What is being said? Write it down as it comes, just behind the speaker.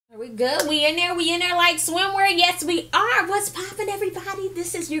We good? We in there? We in there like swimwear? Yes, we are. What's poppin', everybody?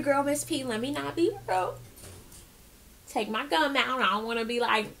 This is your girl, Miss P. Let me not be real. Take my gum out. I don't want to be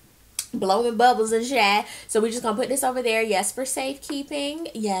like blowing bubbles and shit. So we're just gonna put this over there. Yes, for safekeeping.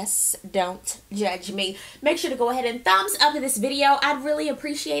 Yes, don't judge me. Make sure to go ahead and thumbs up this video. I'd really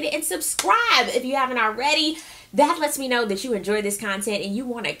appreciate it. And subscribe if you haven't already. That lets me know that you enjoy this content and you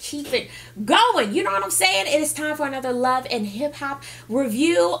want to keep it going. You know what I'm saying? It is time for another love and hip hop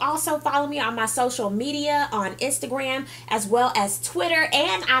review. Also follow me on my social media on Instagram as well as Twitter.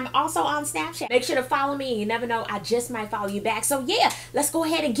 And I'm also on Snapchat. Make sure to follow me. You never know, I just might follow you back. So yeah, let's go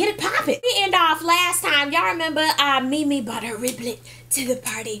ahead and get it popping. We end off last time. Y'all remember Mimi bought her riblet to the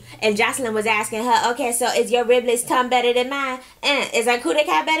party. And Jocelyn was asking her, okay, so is your riblet's tongue better than mine? Is her coup de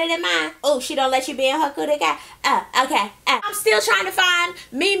cat better than mine? Oh, she don't let you be in her coup de cat? Okay. I'm still trying to find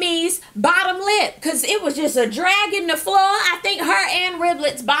Mimi's bottom lip because it was just a drag in the floor. I think her and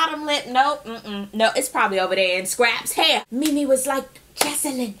Riblet's bottom lip. Nope. No, it's probably over there in Scrap's hair. Mimi was like,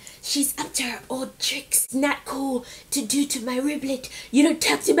 Jocelyn, she's up to her old tricks. It's not cool to do to my riblet. You don't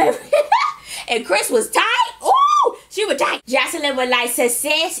talk to my riblet. And Chris was tight. Ooh, she was tight. Jocelyn was like,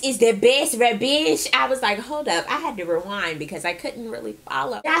 success is the best rubbish. I was like, hold up. I had to rewind because I couldn't really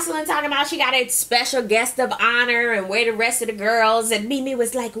follow. Jocelyn talking about she got a special guest of honor and where the rest of the girls. And Mimi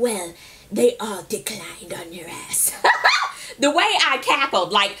was like, well, they all declined on your ass. The way I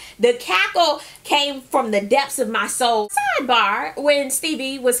cackled, like the cackle came from the depths of my soul. Sidebar, when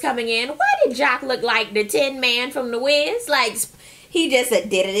Stevie was coming in, why did Jock look like the Tin Man from The Wiz? Like, he just said,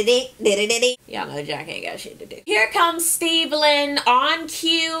 did-it-it-it. Y'all know Jack ain't got shit to do. Here comes Stevelin on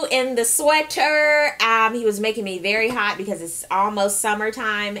cue in the sweater. He was making me very hot because it's almost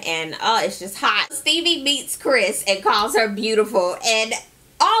summertime and it's just hot. Stevie meets Chris and calls her beautiful, and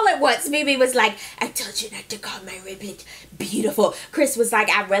all at once, Mimi was like, I told you not to call my riblet beautiful. Chris was like,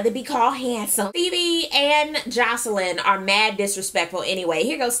 I'd rather be called handsome. Stevie and Jocelyn are mad disrespectful anyway.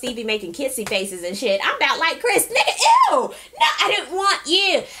 Here goes Stevie making kissy faces and shit. I'm about like, Chris, nigga, ew. No, I didn't want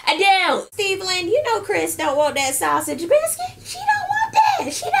you. I don't. Stevelin, you know Chris don't want that sausage biscuit. She don't want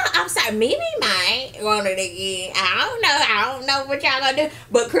that. She don't. I'm sorry, Mimi might want it again. I don't know what y'all gonna do.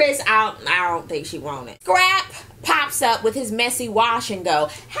 But Chris, I don't think she want it. Scrap pops up with his messy wash and go.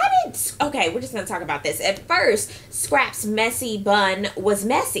 Okay, we're just gonna talk about this. At first, Scrap's messy bun was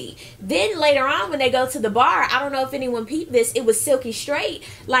messy. Then later on when they go to the bar, I don't know if anyone peeped this, it was silky straight,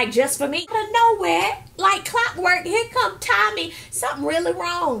 like just for me. Out of nowhere, like clockwork, here come Tommy. Something really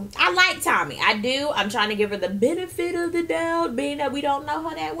wrong. I like Tommy, I do. I'm trying to give her the benefit of the doubt, being that we don't know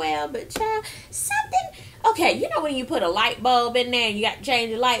her that well, but child, something. Okay, you know when you put a light bulb in there and you got to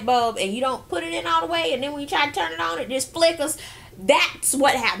change the light bulb and you don't put it in all the way, and then when you try to turn it on, it just flickers? That's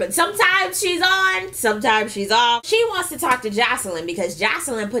what happens. Sometimes she's on, sometimes she's off. She wants to talk to Jocelyn because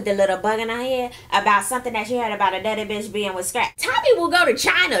Jocelyn put the little bug in her head about something that she heard about a dirty bitch being with Scrap. Tommy will go to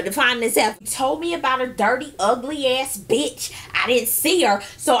China to find this F. He told me about a dirty, ugly ass bitch. I didn't see her,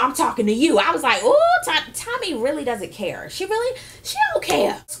 so I'm talking to you. I was like, ooh, Tommy really doesn't care. She don't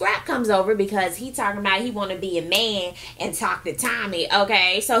care. Scrap comes over because he talking about he want to be a man and talk to Tommy,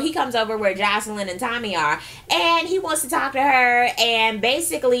 okay? So he comes over where Jocelyn and Tommy are, and he wants to talk to her, and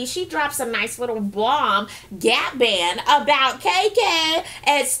basically she drops a nice little bomb Gap band about KK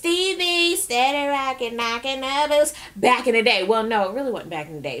and Stevie steady rocking, knocking others back in the day. Well, no, it really wasn't back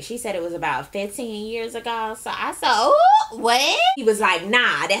in the day. She said it was about 15 years ago. So I said, oh, what? He was like,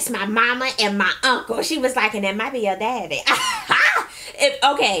 nah, that's my mama and my uncle. She was like, and that might be your daddy.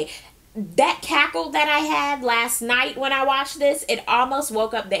 Okay, that cackle that I had last night when I watched this, it almost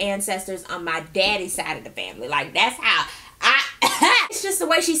woke up the ancestors on my daddy's side of the family. Like, that's how it's just the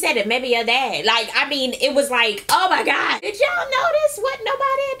way she said it. Maybe your dad. Like, I mean, it was like, oh my God. Did y'all notice? Wasn't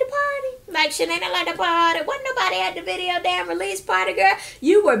nobody at the party? Like, Shenanigans at the party. Wasn't nobody at the video damn release party, girl.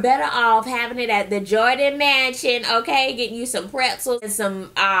 You were better off having it at the Jordan Mansion, okay? Getting you some pretzels and some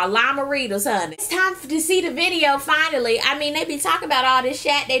lamaritas, honey. It's time to see the video finally. I mean, they be talking about all this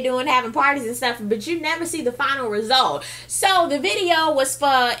shit they doing, having parties and stuff, but you never see the final result. So the video was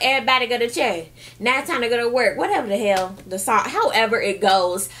for everybody go to church. Now it's time to go to work. Whatever the hell the song, however it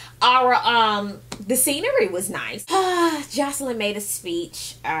goes. The scenery was nice. Jocelyn made a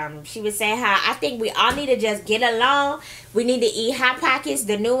speech. She was saying how I think we all need to just get along. We need to eat Hot Pockets,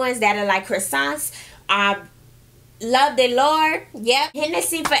 the new ones that are like croissants. Love the Lord. Yep.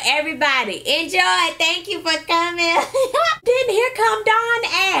 Hennessy for everybody. Enjoy. Thank you for coming. Then here come Dawn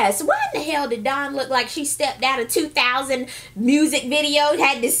ass. Why in the hell did Dawn look like she stepped out of 2000 music videos,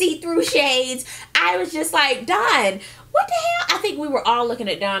 had the see-through shades? I was just like, Dawn, What the hell? I think we were all looking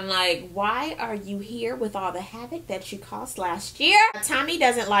at Dawn like, why are you here with all the havoc that you caused last year? Tommy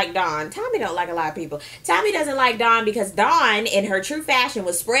doesn't like Dawn. Tommy don't like a lot of people. Tommy doesn't like Dawn because Dawn, in her true fashion,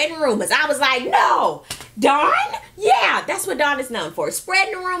 was spreading rumors. I was like, no, Dawn? Yeah, that's what Dawn is known for.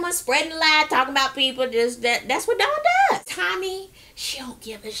 Spreading rumors, spreading lies, talking about people. Just that's what Dawn does. Tommy, she don't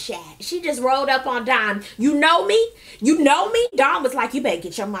give a shit. She just rolled up on Dawn. You know me? You know me? Dawn was like, you better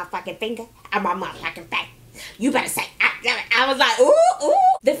get your motherfucking finger out my motherfucking face. You better say, I was like, ooh, ooh.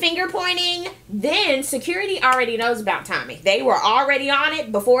 The finger pointing, then security already knows about Tommy. They were already on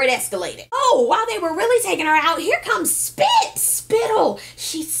it before it escalated. Oh, while they were really taking her out, here comes Spittle.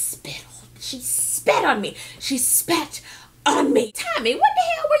 She spit on me. She spat on me. Tommy, what the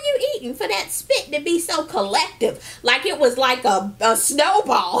hell were you eating for that spit to be so collective? Like it was like a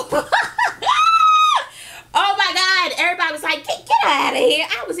snowball. Oh my God, everybody was like, get out of here.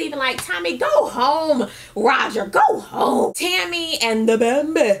 I was even like, Tommy, go home. Roger, go home. Tammy and the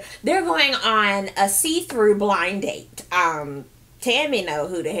Bambi, they're going on a see-through blind date. Tammy know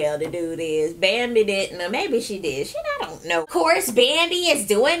who the hell the dude is. Bambi didn't, or maybe she did. I don't know. Of course, Bambi is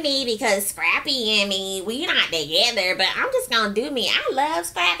doing me because Scrappy and me, we not together, but I'm just gonna do me. I love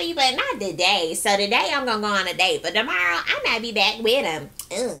Scrappy, but not today. So today I'm gonna go on a date, but tomorrow I might be back with him.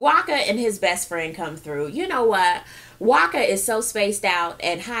 Ugh. Waka and his best friend come through. You know what? Waka is so spaced out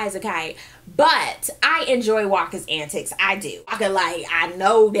and high as a kite, but I enjoy Waka's antics. I do. Waka, like, I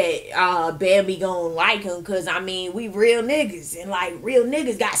know that Bambi gonna like him because, I mean, we real niggas, and, like, real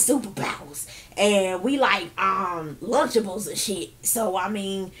niggas got superpowers, and we like Lunchables and shit. So, I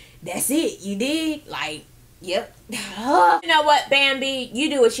mean, that's it. You dig? Like, yep. You know what, Bambi? You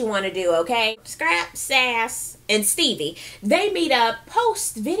do what you want to do, okay? Scrap, Sass, and Stevie, they meet up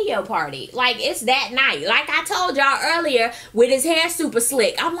post video party. Like, it's that night. Like I told y'all earlier, with his hair super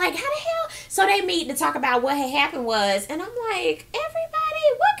slick. I'm like, how the hell? So they meet to talk about what had happened was, and I'm like, everybody,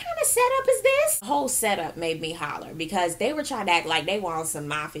 what kind of setup is this? The whole setup made me holler because they were trying to act like they were on some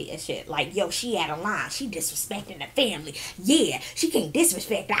mafia shit. Like, yo, she out of line. She disrespecting the family. Yeah, she can't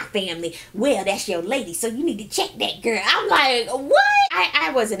disrespect our family. Well, that's your lady, so you need to check that girl. I'm like, what?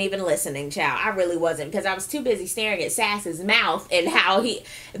 I wasn't even listening, child. I really wasn't, because I was too busy staring at Sass's mouth and how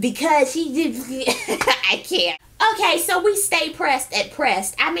because he did, I can't. Okay, so we stay pressed at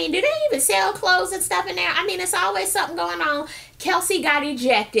Pressed. I mean, do they even sell clothes and stuff in there? I mean, it's always something going on. Kelsey got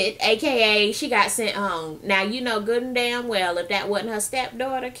ejected, a.k.a. she got sent home. Now, you know good and damn well if that wasn't her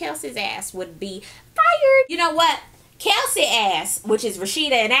stepdaughter, Kelsey's ass would be fired. You know what? Kelsey ass, which is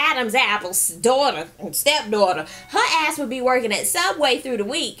Rashida and Adam's Apple's daughter and stepdaughter, her ass would be working at Subway through the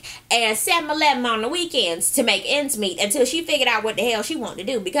week and 7-Eleven on the weekends to make ends meet until she figured out what the hell she wanted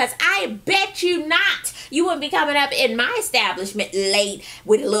to do. Because I bet you not, you wouldn't be coming up in my establishment late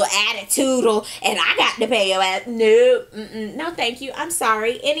with a little attitudinal and I got to pay your ass. No, no thank you. I'm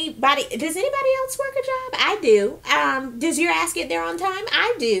sorry. Does anybody else work a job? I do. Does your ass get there on time?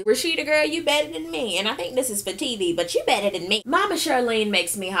 I do. Rashida girl, you better than me. And I think this is for TV, but you better than me. Mama Charlene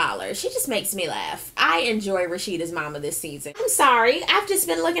makes me holler. She just makes me laugh. I enjoy Rashida's mama this season. I'm sorry. I've just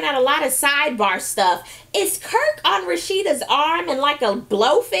been looking at a lot of sidebar stuff. Is Kirk on Rashida's arm and like a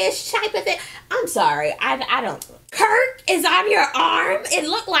blowfish type of thing? I'm sorry. I don't. Kirk is on your arm? It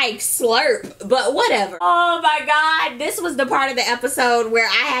looked like Slurp, but whatever. Oh my God. This was the part of the episode where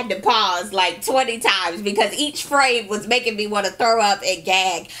I had to pause like 20 times because each frame was making me want to throw up and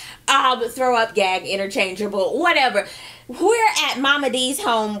gag. Throw up, gag, interchangeable, whatever. We're at Mama D's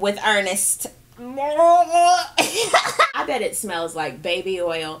home with Ernest. I bet it smells like baby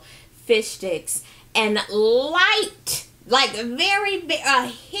oil, fish sticks, and light, like a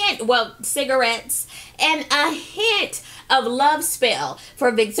hint, well, cigarettes, and a hint of Love Spell for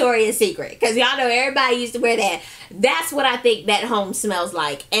Victoria's Secret. Because y'all know everybody used to wear that. That's what I think that home smells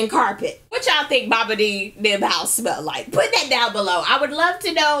like. And carpet. What y'all think Mama D them house smell like? Put that down below. I would love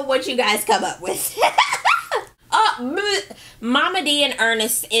to know what you guys come up with. Mama D and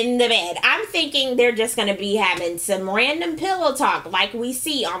Ernest in the bed. I'm thinking they're just going to be having some random pillow talk like we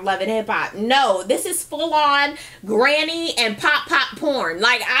see on Love and Hip Hop. No, this is full on granny and pop porn.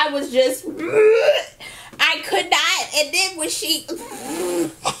 Like I was just... I could not. And then when she...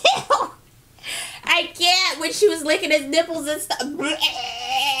 I can't. When she was licking his nipples and stuff.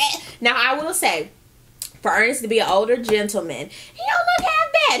 Now, I will say, for Ernest to be an older gentleman, he don't look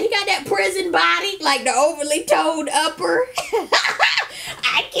half bad. He got that prison body, like the overly toned upper.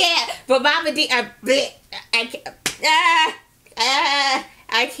 I can't. But Mama D... I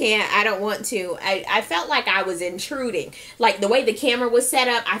can't. I don't want to. I felt like I was intruding. Like, the way the camera was set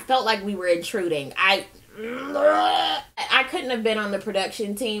up, I felt like we were intruding. I couldn't have been on the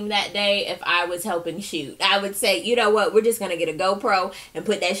production team that day if I was helping shoot. I would say, you know what, we're just gonna get a GoPro and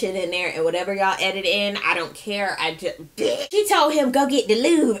put that shit in there, and whatever y'all edit in, I don't care. She told him, go get the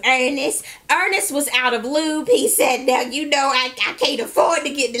lube, Ernest. Ernest was out of lube. He said, now you know I can't afford to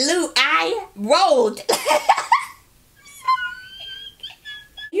get the lube. I rolled.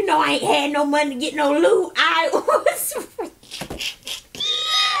 You know I ain't had no money to get no lube. I was...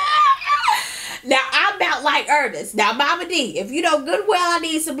 Now, I'm about like Ernest. Now, Mama D, if you know good well I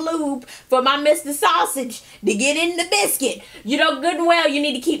need some lube for my Mr. Sausage to get in the biscuit, you know good and well you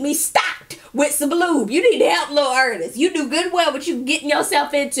need to keep me stocked with some lube. You need to help little Ernest. You do good and well what you getting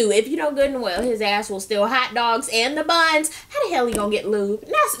yourself into. If you know good and well his ass will steal hot dogs and the buns, how the hell he gonna get lube?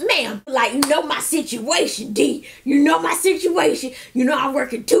 Now, ma'am, like, you know my situation, D. You know my situation. You know I'm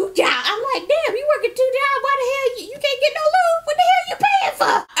working 2 jobs. I'm like, damn, you working 2 jobs? Why the hell you can't get no lube? What the hell you paying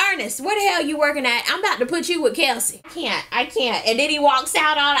for? Ernest, where the hell you working at? I'm about to put you with Kelsey. I can't. And then he walks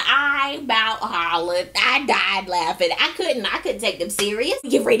out on it. I about hollered. I died laughing. I couldn't take them serious.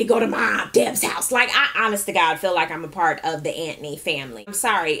 Get ready to go to my Aunt Deb's house. Like, I honest to God feel like I'm a part of the Anthony family. I'm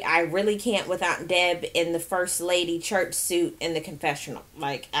sorry. I really can't with Aunt Deb in the First Lady church suit in the confessional.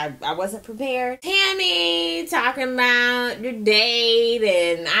 Like, I wasn't prepared. Tammy talking about the date,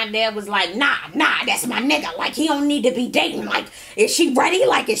 and Aunt Deb was like, nah, that's my nigga. Like, he don't need to be dating. Like, is she ready?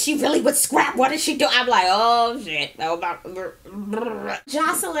 Like, is she really with Scrap? What is she doing? I'm like, oh shit.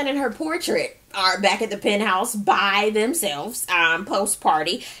 Jocelyn and her portrait are back at the penthouse by themselves,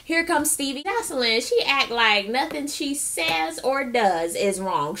 post-party. Here comes Stevie. Jocelyn, she act like nothing she says or does is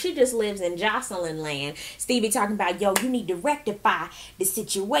wrong. She just lives in Jocelyn land. Stevie talking about, yo, you need to rectify the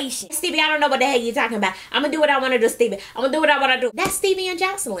situation. Stevie, I don't know what the hell you're talking about. I'm gonna do what I want to do, Stevie. I'm gonna do what I want to do. That's Stevie and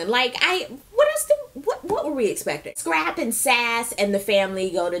Jocelyn. Like, what else what were we expecting? Scrap and Sass and the family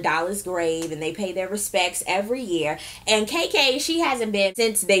go to Dollar's grave and they pay their respects every year. And KK, she hasn't been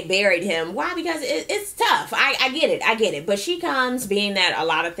since they buried him. Why? Because it's tough. I get it. But she comes being that a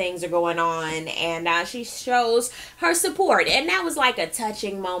lot of things are going on, and she shows her support. And that was like a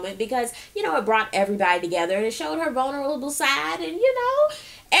touching moment because, you know, it brought everybody together and it showed her vulnerable side. And, you know,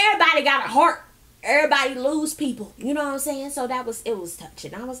 everybody got a heart. Everybody lose people, you know what I'm saying? So it was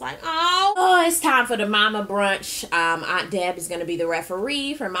touching. I was like, oh, it's time for the mama brunch. Aunt Deb is going to be the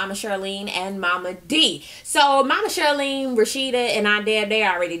referee for Mama Charlene and Mama D. So Mama Charlene, Rashida, and Aunt Deb,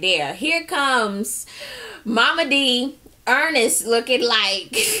 they're already there. Here comes Mama D, Ernest looking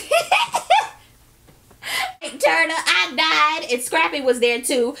like... Turner, I died, and Scrappy was there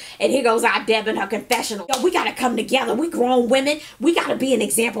too. And here goes Aunt Deb in her confessional. Yo, we gotta come together. We grown women. We gotta be an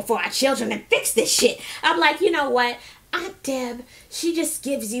example for our children and fix this shit. I'm like, you know what? Aunt Deb, she just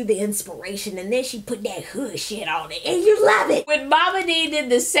gives you the inspiration, and then she put that hood shit on it, and you love it. When Mama D did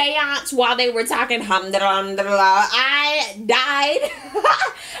the seance while they were talking, I died.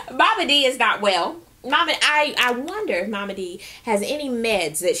 Mama D is not well. Mama, I wonder if Mama D has any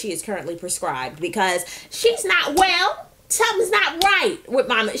meds that she is currently prescribed, because she's not well. Something's not right with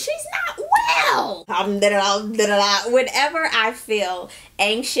Mama. She's not well. Whenever I feel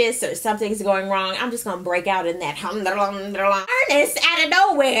anxious or something's going wrong, I'm just gonna break out in that Ernest out of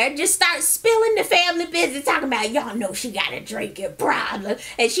nowhere just starts spilling the family business, talking about, y'all know she got a drinking problem.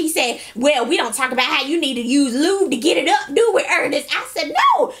 And she said, well, we don't talk about how you need to use lube to get it up, do we, Ernest? I said,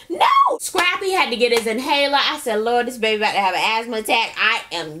 no. Scrappy had to get his inhaler. I said, Lord, this baby about to have an asthma attack. I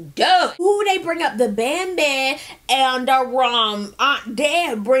am done. Ooh, they bring up the Bambi, and Aunt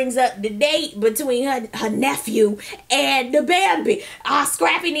Deb brings up the date between her nephew and the Bambi.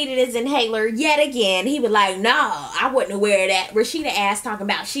 Scrappy needed his inhaler yet again. He was like, no, I wouldn't wear that. Rashida asked, talking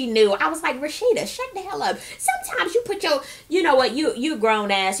about she knew. I was like, Rashida, shut the hell up. Sometimes you put your, you know what, you grown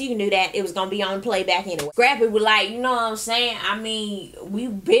ass, you knew that it was gonna be on playback anyway. Scrappy was like, you know what I'm saying? I mean, we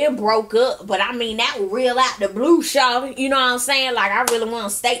been broke up, but I mean, that was real out the blue, shawty. You know what I'm saying? Like, I really want a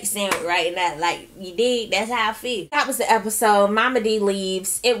steak sandwich right now. Like, you did? That's how I feel. That was the episode. Mama D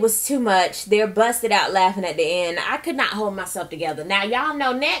leaves. It was too much. They're busted out laughing at the end. I could not hold myself together. Now, y'all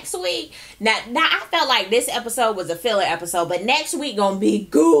know next week, now I felt like this episode was a filler episode, but next week gonna be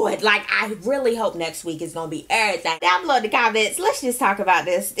good. Like, I really hope next week is gonna be everything. Down below in the comments, let's just talk about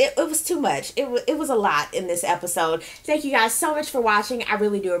this. It was too much. It was a lot in this episode. Thank you guys so much for watching. I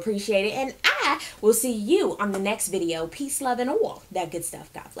really do appreciate it, and I will see you on the next video. Peace, love, and all that good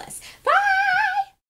stuff. God bless. Bye.